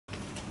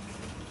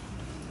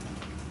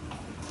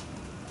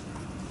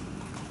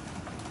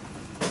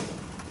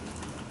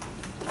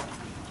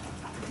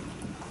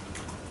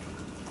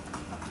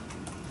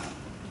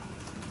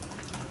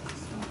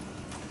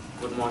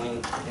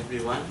morning,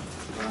 everyone.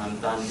 I'm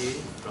Tanvi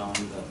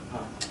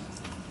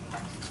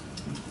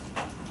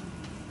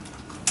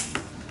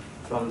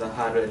from the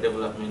hardware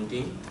development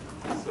team.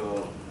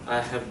 So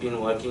I have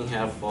been working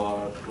here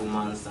for 2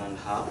 months and a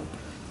half.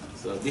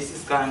 So this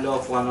is kind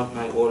of one of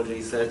my old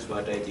research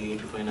what I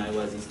did when I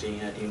was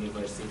staying at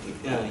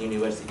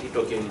University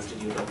Tokyo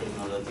Institute of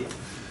Technology.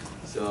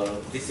 So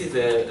this is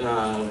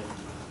a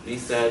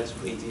research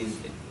which is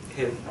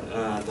help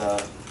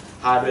the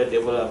hardware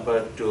developer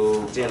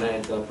to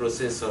generate the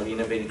processor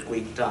in a very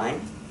quick time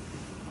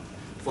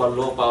for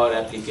low power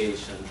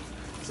application.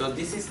 So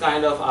this is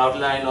kind of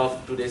outline of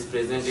today's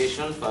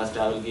presentation. First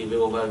I will give an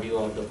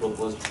overview of the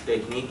proposed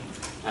technique,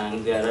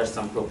 and there are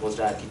some proposed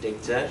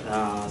architecture,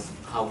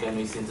 how can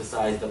we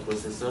synthesize the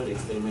processor,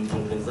 experimental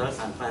results,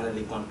 and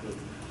finally conclude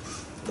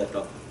the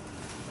talk.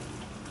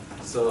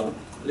 So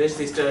let's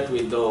start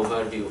with the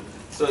overview.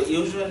 So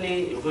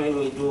usually when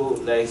we do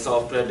like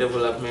software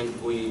development,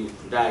 we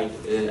write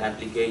an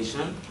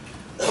application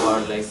or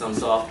like some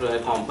software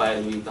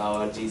compile with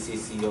our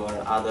GCC or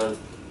other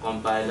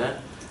compiler,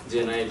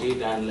 generate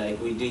it, and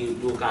like we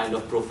do kind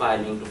of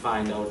profiling to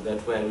find out that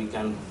where we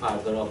can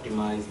further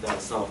optimize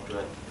that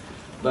software.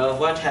 But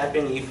what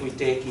happens if we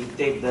take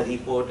the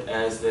report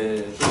as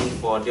a hint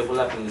for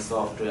developing the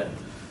software?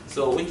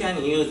 So we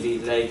can use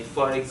it, like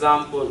for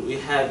example, we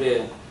have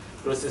a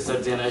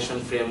processor generation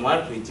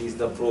framework which is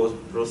the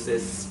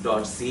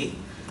process.c,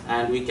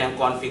 and we can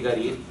configure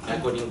it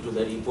according to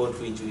the report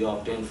which we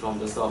obtained from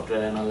the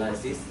software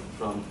analysis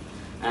from.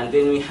 And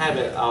then we have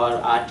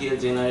our RTL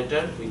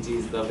generator, which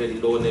is the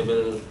very low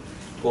level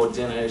code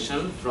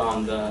generation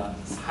from the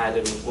high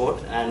level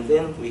code, and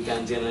then we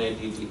can generate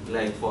it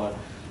like for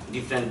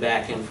different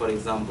backend, for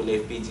example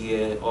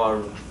FPGA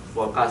or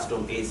for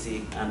custom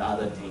ASIC and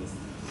other things.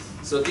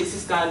 So this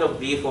is kind of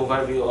brief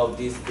overview of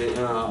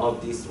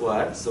this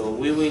work. So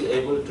we will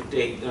able to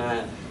take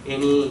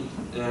any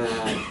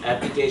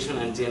application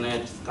and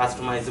generate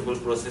customizable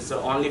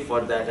processor only for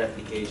that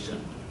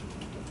application.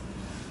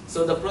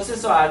 So the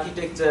processor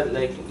architecture,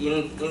 like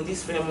in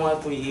this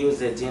framework, we use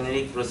a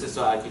generic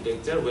processor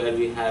architecture where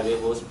we have a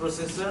host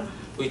processor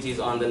which is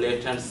on the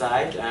left hand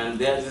side, and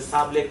there is a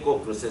sublet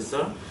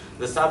coprocessor.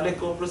 The sublet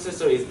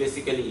coprocessor is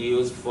basically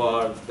used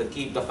for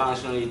keep the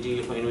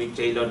functionality when we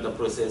tailor the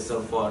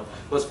processor for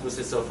host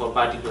processor for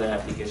particular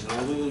application,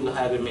 and we will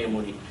have a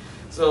memory.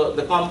 So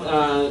the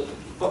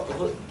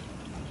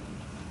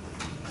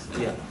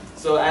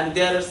So, and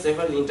there are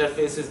several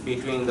interfaces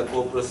between the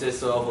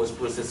coprocessor, host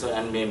processor,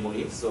 and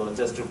memory. So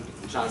just to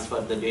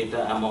transfer the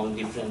data among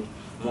different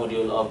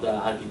modules of the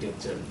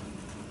architecture.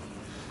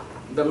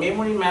 The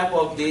memory map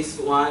of this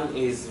one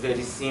is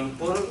very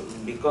simple,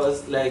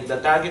 because like the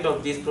target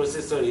of this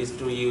processor is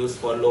to use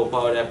for low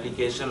power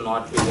application,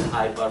 not with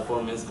high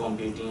performance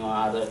computing or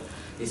other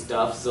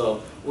stuff.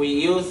 So we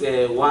use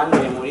one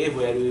memory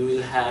where we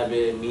will have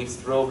a MIPS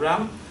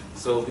program,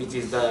 so which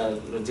is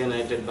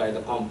generated by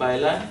the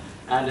compiler,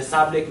 and the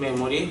sublet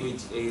memory,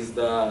 which is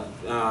the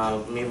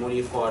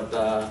memory for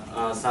the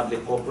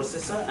sublet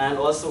coprocessor, and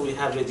also we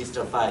have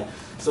register file.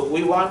 So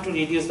we want to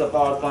reduce the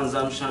power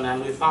consumption,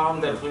 and we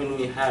found that when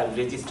we have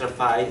register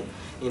file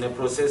in a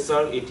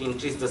processor, it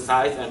increases the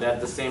size, and at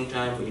the same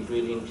time it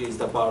will increase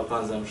the power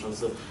consumption.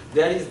 So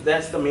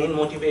that's the main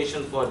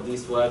motivation for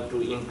this work,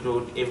 to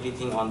include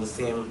everything on the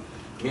same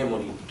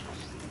memory.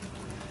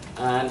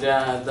 And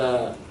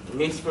the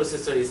MIPS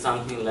processor is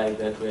something like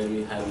that, where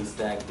we have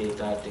stack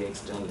data,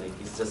 text, and like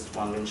it's just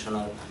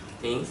conventional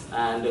things.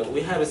 And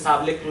we have a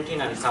sublet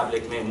routine and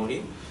sublet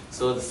memory.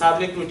 So the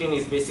sublet routine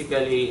is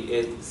basically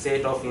a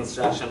set of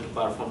instructions to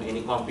perform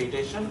any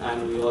computation,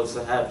 and we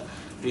also have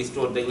to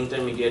store the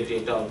intermediate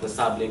data of the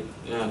sublet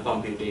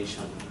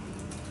computation.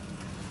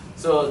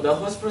 So the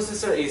host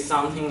processor is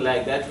something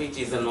like that, which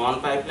is a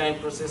non-pipeline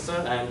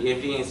processor, and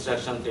every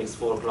instruction takes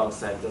 4 clock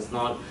cycles,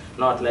 not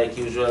like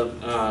usual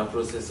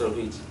processor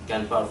which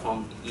can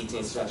perform each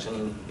instruction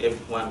in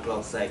every 1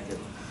 clock cycle.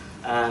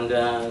 And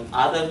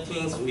other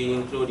things we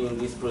include in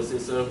this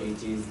processor,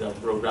 which is the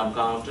program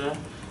counter,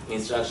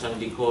 instruction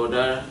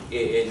decoder,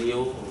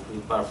 ALU, we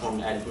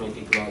perform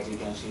arithmetic,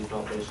 logic, and shift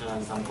operation,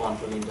 and some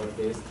control and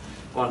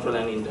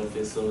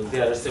interface. So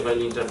there are several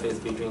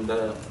interfaces between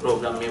the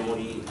program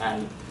memory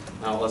and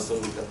also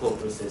with the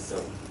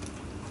coprocessor,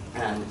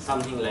 and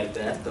something like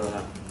that,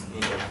 the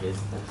interface.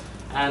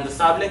 And the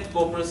sublet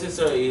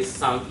coprocessor is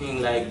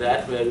something like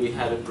that, where we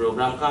have a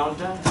program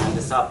counter and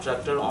a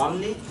subtractor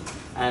only,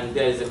 and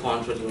there is a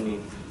control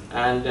unit.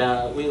 And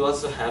we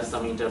also have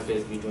some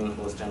interface between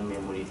host and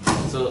memory.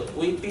 So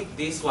we pick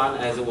this one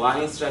as a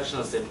one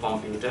instruction set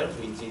computer,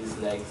 which is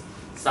like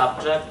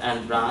subtract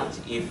and branch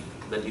if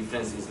the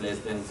difference is less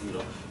than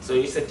 0. So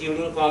it's a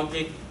Turing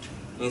complete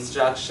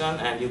instruction,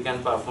 and you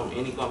can perform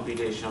any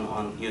computation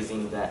on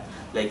using that.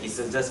 Like it's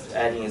just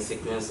adding a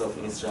sequence of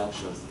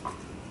instructions.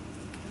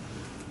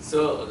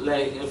 So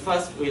like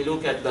first we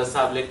look at the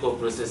sublet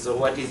coprocessor,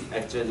 what is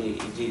actually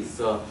it is.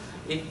 So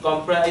it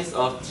comprises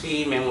of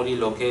 3 memory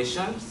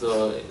locations.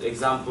 So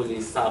example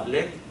is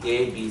sublet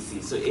A, B, C.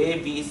 So A,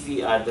 B,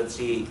 C are the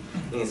 3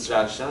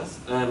 instructions,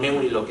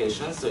 memory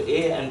locations. So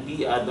A and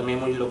B are the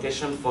memory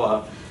location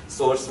for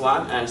source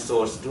 1 and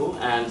source 2,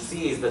 and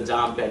C is the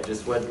jump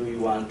address, where do we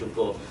want to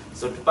go.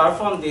 So to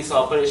perform this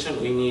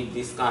operation, we need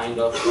this kind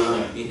of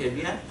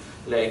behavior.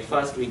 Like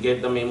first we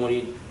get the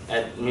memory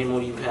at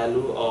memory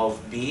value of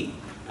B,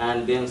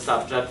 and then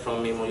subtract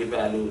from memory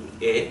value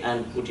A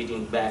and put it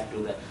in back to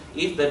the.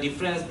 If the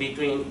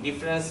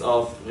difference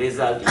of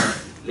result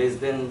is less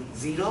than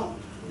 0,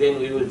 then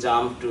we will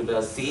jump to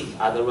the C,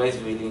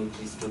 otherwise we will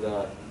increase to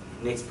the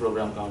next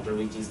program counter,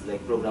 which is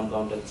like program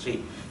counter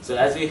 3. So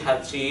as we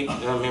have 3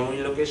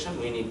 memory location,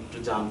 we need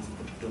to jump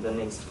to the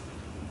next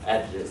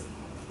address.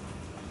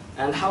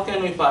 And how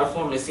can we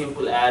perform a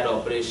simple add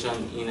operation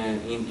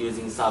in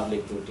using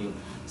sublet routine?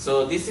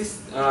 So this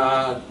is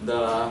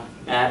the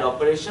add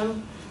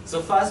operation. So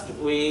first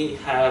we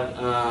have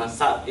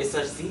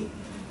SRC,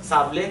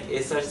 sublet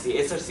SRC.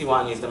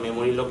 SRC1 is the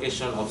memory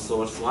location of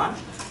source 1,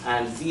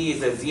 and Z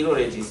is a 0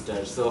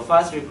 register. So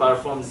first we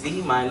perform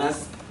Z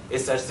minus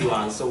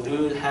SRC1. So we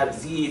will have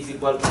Z is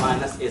equal to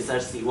minus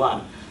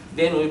SRC1.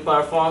 Then we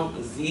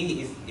perform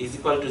Z is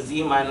equal to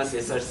Z minus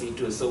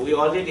SRC2. So we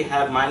already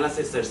have minus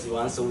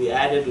SRC1, so we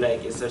added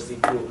like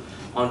SRC2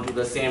 onto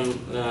the same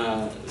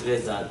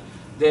result.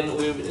 Then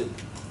we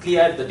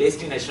clear the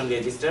destination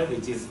register,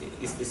 which is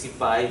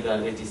specify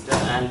the register,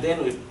 and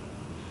then we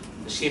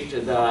shift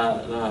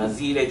the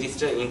Z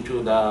register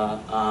into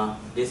the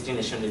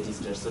destination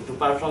register. So to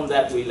perform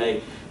that, we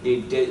like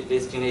the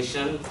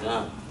destination.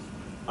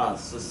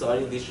 So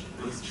sorry, this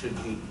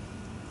should be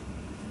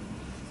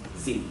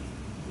Z,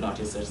 not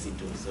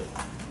SRC2. So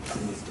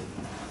mistake.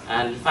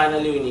 And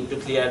finally, we need to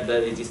clear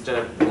the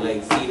register,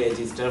 like Z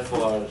register,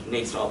 for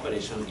next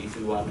operation if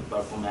we want to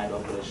perform add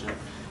operation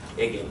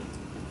again.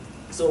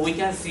 So we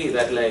can see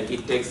that like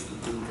it takes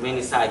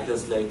many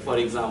cycles, like for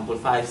example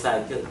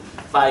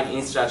 5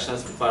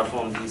 instructions to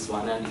perform this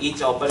one, and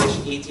each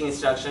operation, each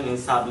instruction in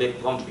sublet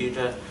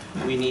computer,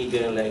 we need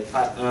like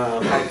 5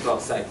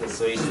 clock cycles.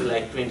 So it's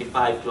like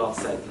 25 clock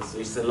cycles. So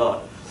it's a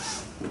lot.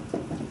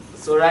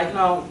 So right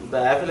now the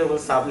available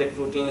sublet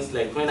routines,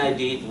 like when I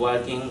did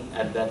working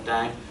at that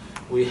time,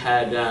 we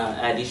had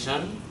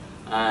addition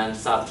and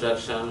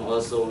subtraction.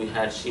 Also we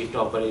had shift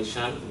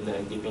operation,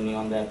 like depending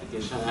on the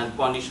application, and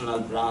conditional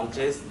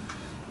branches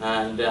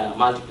and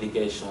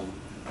multiplication.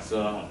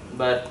 So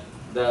but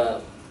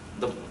the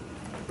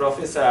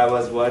professor I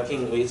was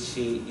working with,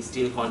 she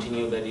still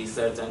continued the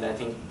research, and I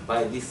think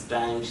by this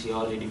time she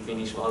already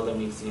finished all the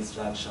mixed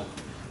instruction.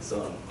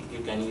 So you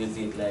can use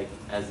it like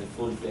as a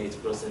full-fledged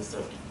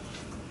processor.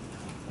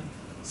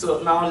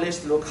 So now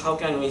let's look how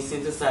can we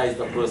synthesize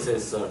the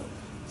processor.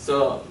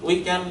 So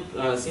we can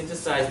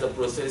synthesize the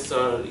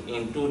processor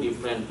in 2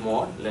 different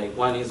modes. Like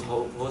one is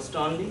host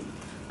only,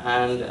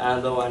 and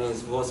another one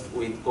is host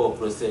with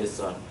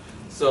coprocessor.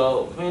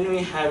 So when we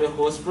have a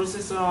host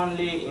processor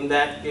only, in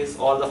that case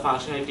all the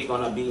functionality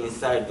gonna be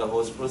inside the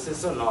host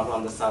processor, not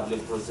on the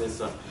sublet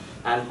processor.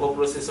 And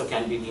coprocessor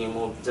can be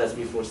removed just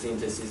before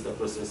synthesis the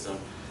processor.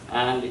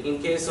 And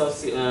in case of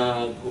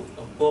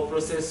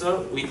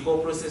coprocessor, with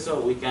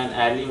coprocessor we can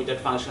add limited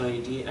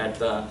functionality at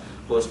the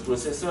host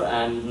processor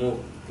and move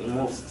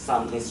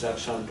some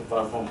instruction to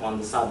perform on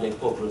the sublet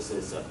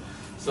coprocessor.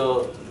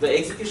 So the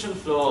execution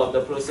flow of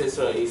the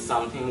processor is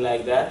something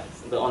like that.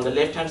 On the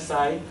left hand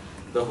side,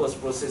 the host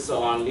processor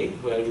only,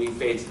 where we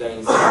fetch the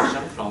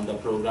instruction from the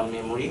program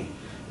memory,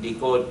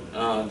 decode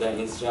the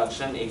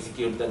instruction,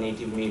 execute the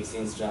native MIPS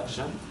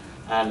instruction,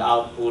 and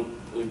output,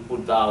 we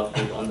put the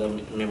output on the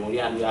memory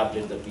and we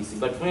update the PC.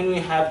 But when we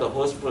have the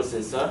host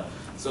processor,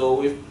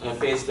 so we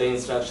fetch the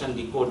instruction,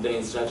 decode the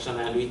instruction,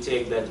 and we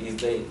check that is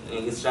the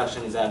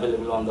instruction is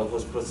available on the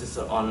host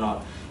processor or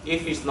not.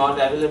 If it's not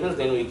available,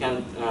 then we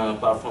can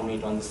perform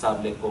it on the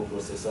sublet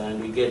coprocessor,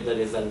 and we get the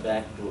result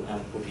back to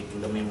and put it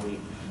in the memory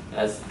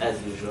as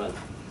usual.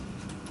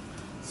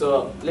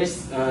 So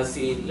let's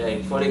see,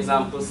 like for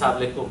example,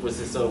 sublet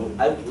coprocessor.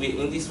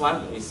 In this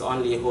one, it's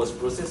only a host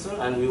processor,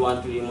 and we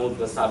want to remove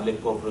the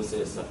sublet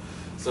coprocessor.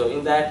 So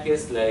in that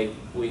case, like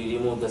we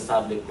remove the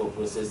sublet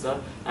coprocessor,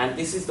 and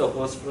this is the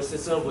host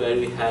processor where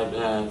we have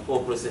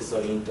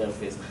coprocessor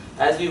interface.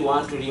 As we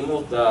want to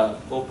remove the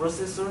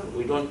coprocessor,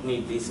 we don't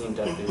need this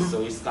interface.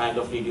 So it's kind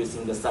of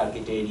reducing the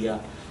circuit area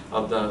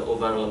of the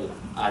overall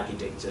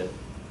architecture.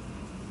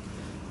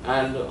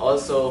 And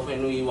also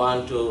when we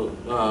want to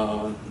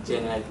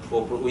generate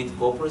with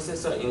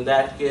coprocessor, in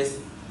that case,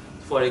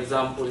 for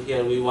example,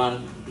 here we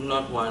do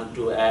not want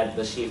to add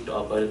the shift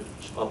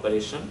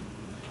operation.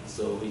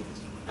 So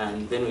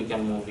and then we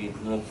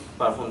can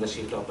perform the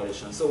shift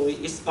operation. So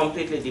it's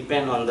completely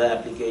depend on the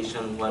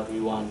application, what we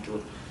want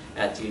to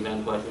achieve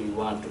and what we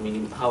want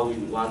to how we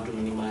want to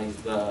minimize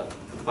the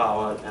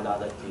power and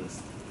other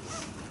things.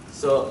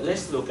 So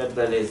let's look at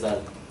the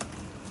result.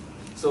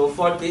 So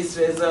for this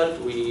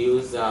result, we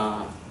use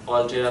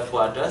Altera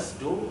Quater's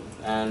 2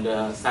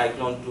 and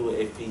Cyclone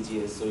 2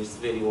 FPGA. So it's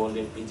very old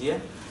FPGA.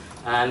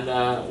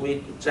 And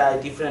we try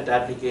different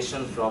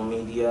applications from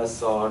media,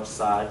 sort,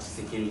 search,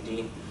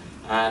 security.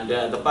 And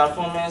the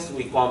performance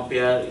we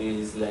compare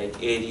is like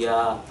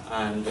area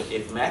and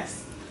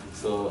Fmax,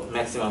 so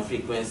maximum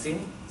frequency,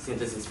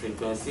 synthesis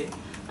frequency.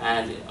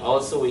 And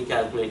also we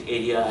calculate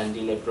area and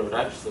delay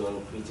product, so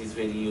which is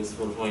very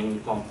useful when we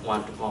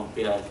want to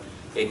compare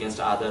against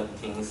other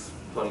things,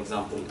 for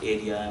example,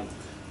 area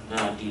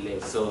and delay.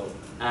 So,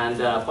 and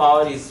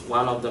power is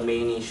one of the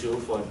main issue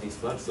for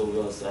this one, so we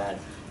also add.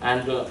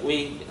 And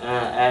we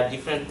add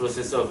different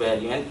processor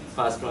variant.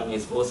 First one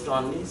is host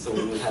only, so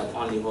we will have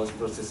only host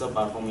processor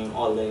performing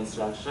all the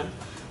instruction.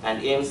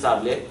 And M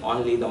sublet,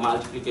 only the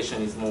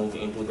multiplication is moved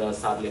into the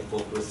sublet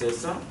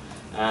coprocessor.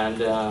 And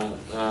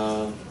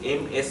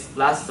MS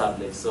plus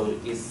sublet, so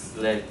it's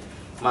like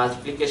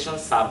multiplication,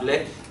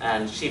 sublet,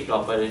 and shift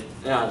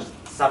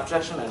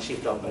subtraction and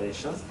shift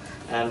operations.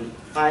 And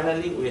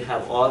finally, we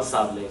have all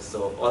sublets,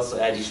 so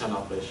also addition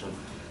operation,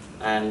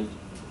 and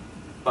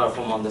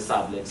perform on the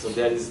sublet. So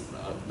there is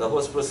the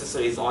host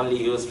processor is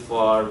only used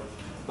for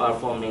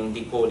performing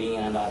decoding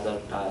and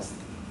other tasks.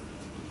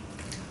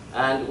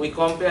 And we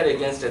compare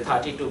against a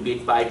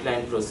 32-bit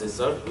pipeline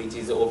processor, which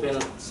is an open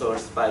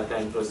source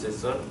pipeline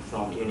processor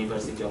from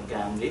University of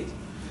Cambridge.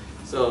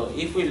 So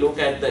if we look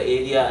at the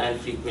area and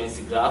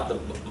frequency graph, the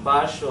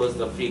bar shows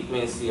the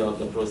frequency of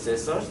the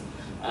processors,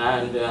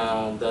 and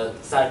the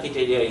circuit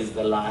area is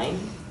the line.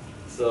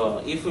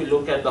 So if we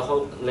look at the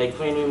whole, like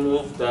when we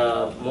move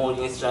the more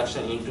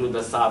instruction into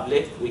the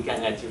sublet, we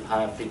can achieve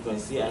higher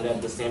frequency, and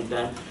at the same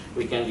time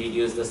we can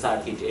reduce the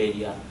circuit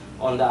area.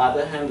 On the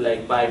other hand,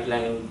 like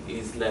pipeline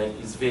is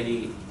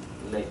very,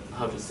 like,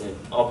 how to say,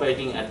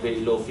 operating at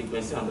very low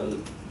frequency on the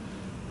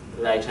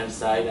right hand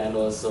side, and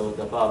also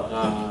the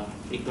power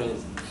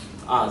frequency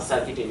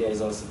circuit area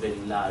is also very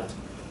large.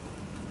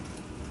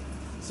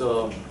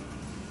 So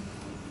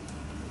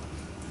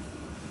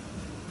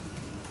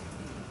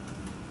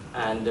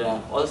and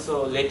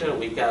also later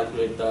we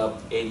calculate the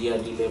area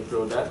delay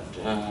product.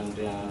 And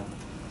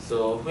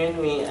so when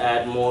we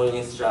add more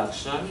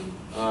instruction,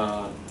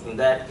 in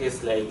that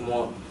case, like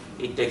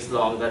it takes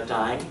longer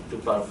time to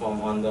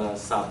perform on the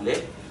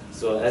sublet.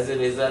 So as a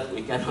result,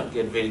 we cannot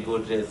get very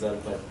good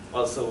result, but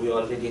also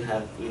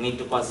we need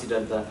to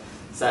consider the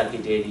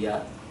circuit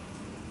area.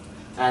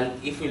 And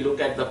if we look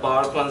at the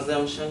power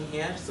consumption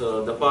here,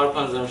 so the power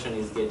consumption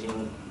is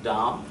getting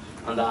down.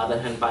 On the other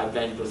hand,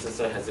 pipeline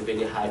processor has a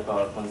very high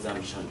power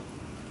consumption.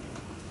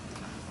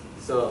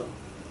 So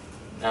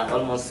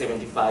almost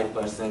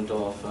 75%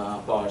 of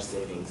power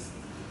savings.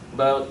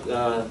 But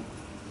to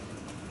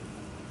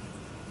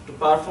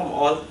perform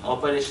all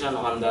operation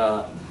on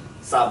the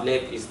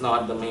sublet is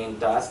not the main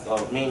task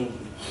or main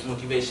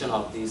motivation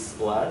of this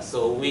work.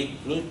 So we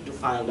need to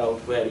find out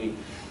where we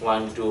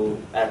want to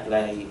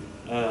apply,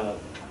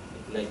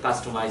 like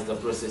customize the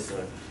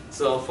processor.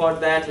 So for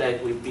that,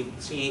 like we pick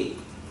 3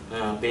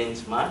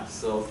 benchmarks.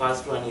 So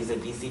first one is a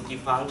DCT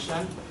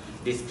function,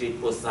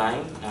 discrete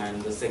cosine,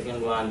 and the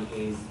second one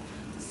is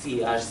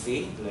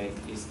CRC, like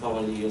is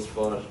commonly used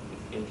for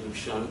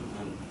encryption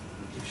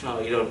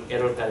or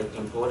error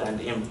correcting code, and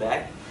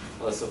MPAC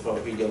also for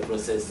video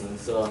processing.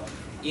 So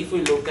if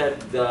we look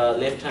at the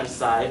left hand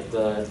side,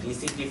 the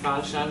DCT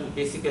function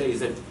basically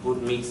is a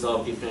good mix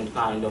of different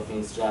kind of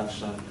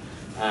instruction.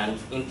 And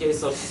in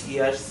case of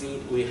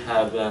CRC, we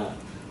have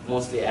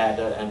mostly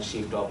adder and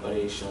shift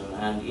operation.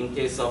 And in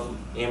case of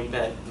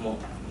MPAC,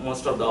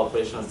 most of the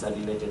operations are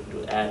related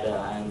to adder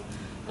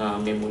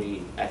and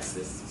memory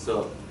access.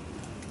 So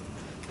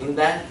in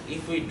that,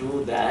 if we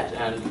do that,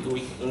 and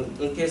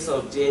in case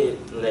of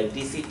like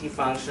DCT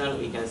function,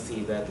 we can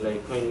see that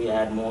like when we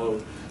add more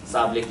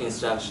sublet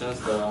instructions,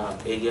 the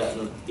area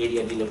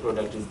delay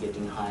product is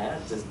getting higher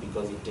just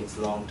because it takes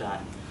long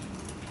time.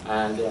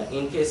 And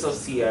in case of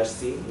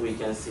CRC, we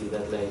can see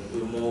that like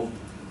we move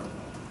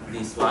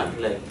this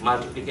one, like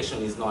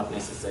multiplication is not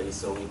necessary,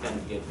 so we can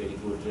get very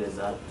good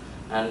result.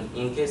 And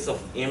in case of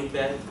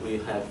MPAC, we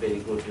have very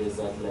good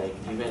result, like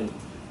even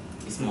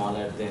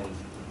smaller than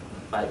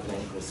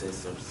pipeline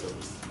processor.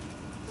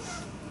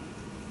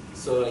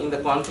 So in the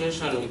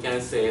conclusion, we can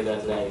say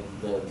that like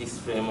this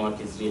framework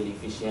is really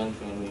efficient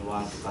when we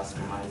want to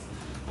customize.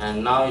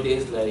 And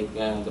nowadays, like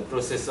the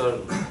processor,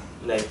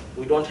 like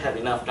we don't have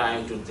enough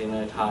time to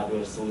generate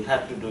hardware, so we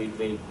have to do it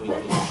very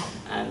quickly.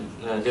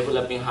 And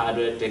developing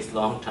hardware takes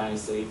long time,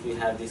 so if we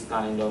have this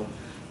kind of,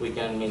 we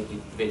can make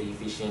it very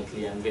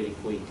efficiently and very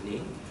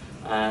quickly.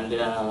 And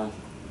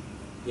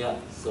yeah,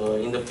 so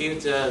in the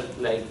future,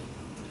 like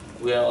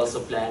we are also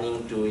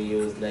planning to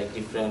use like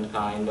different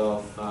kind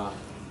of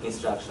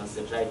instruction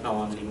set. Right now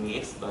only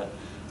MIPS, but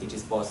it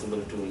is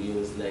possible to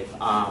use like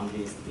ARM,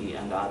 BSP,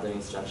 and other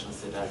instruction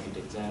set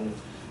architecture. And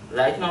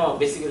right now,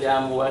 basically,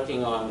 I'm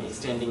working on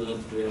extending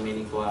it to a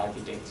Medico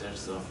architecture,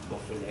 so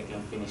hopefully I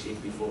can finish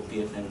it before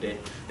PFM day.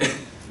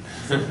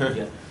 So,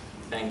 yeah,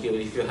 thank you.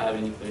 If you have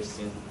any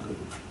questions, I'm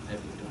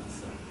happy to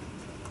answer.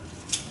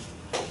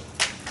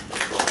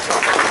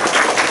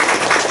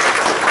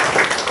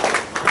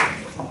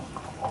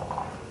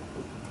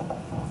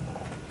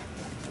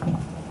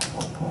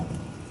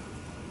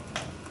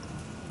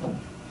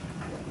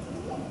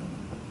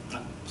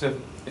 So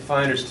if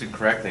I understood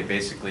correctly,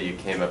 basically you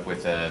came up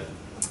with a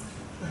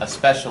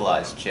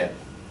specialized chip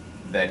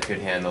that could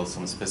handle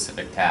some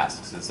specific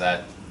tasks. Is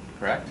that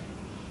correct?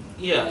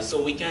 Yeah,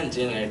 so we can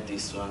generate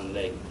this one,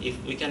 like if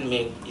we can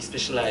make a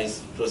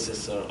specialized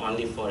processor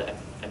only for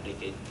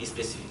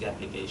specific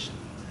application.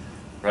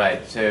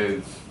 Right,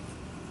 so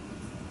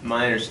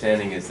my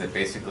understanding is that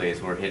basically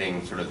as we're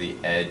hitting sort of the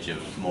edge of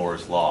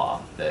Moore's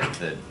law, that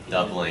the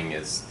doubling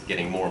is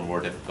getting more and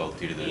more difficult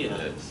due to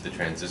the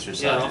transistor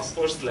size. Yeah, of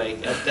course,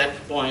 like at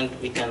that point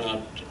we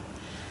cannot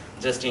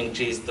just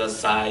increase the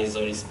size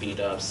or speed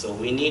up. So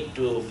we need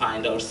to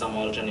find out some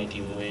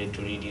alternative way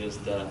to reduce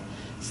the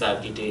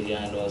circuit area,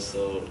 and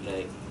also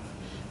like,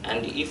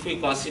 and if we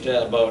consider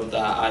about the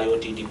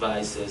IoT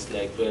devices,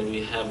 like where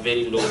we have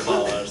very low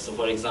power, so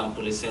for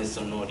example a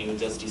sensor node, you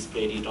just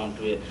display it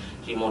onto a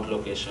remote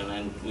location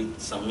and with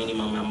some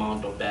minimum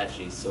amount of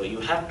battery, so you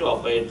have to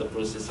operate the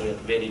processor at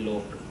very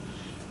low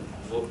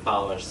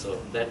power, so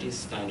that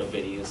is kind of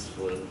very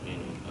useful when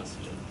we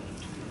consider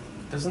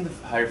that. Doesn't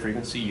the higher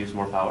frequency use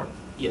more power?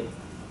 Yeah.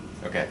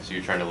 Okay, so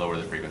you're trying to lower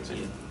the frequency.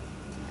 Yeah.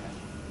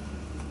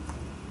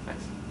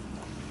 Nice.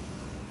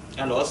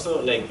 And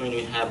also, like when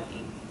we have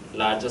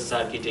larger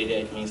circuit area,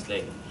 it means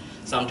like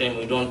sometimes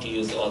we don't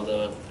use all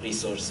the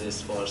resources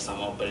for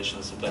some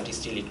operations, but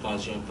still it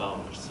consumes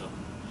power. So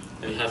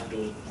we have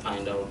to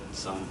find out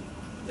some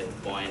like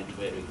point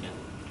where we can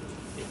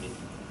do it.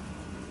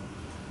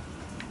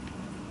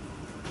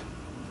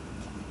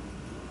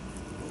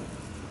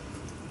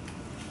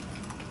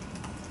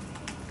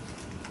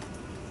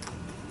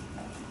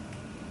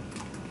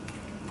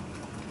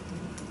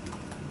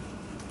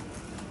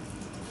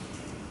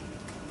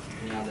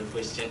 Any other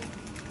question?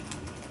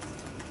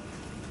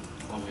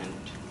 Comment?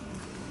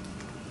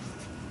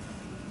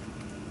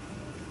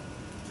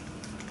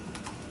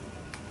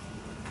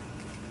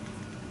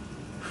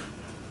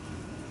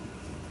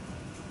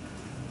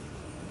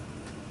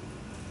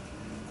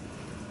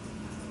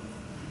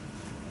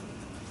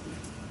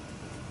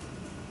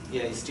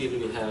 Yeah, still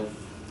we have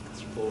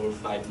 4 or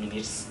 5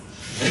 minutes.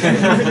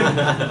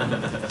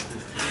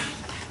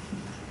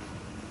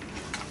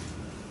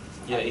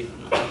 Yeah, if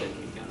not, then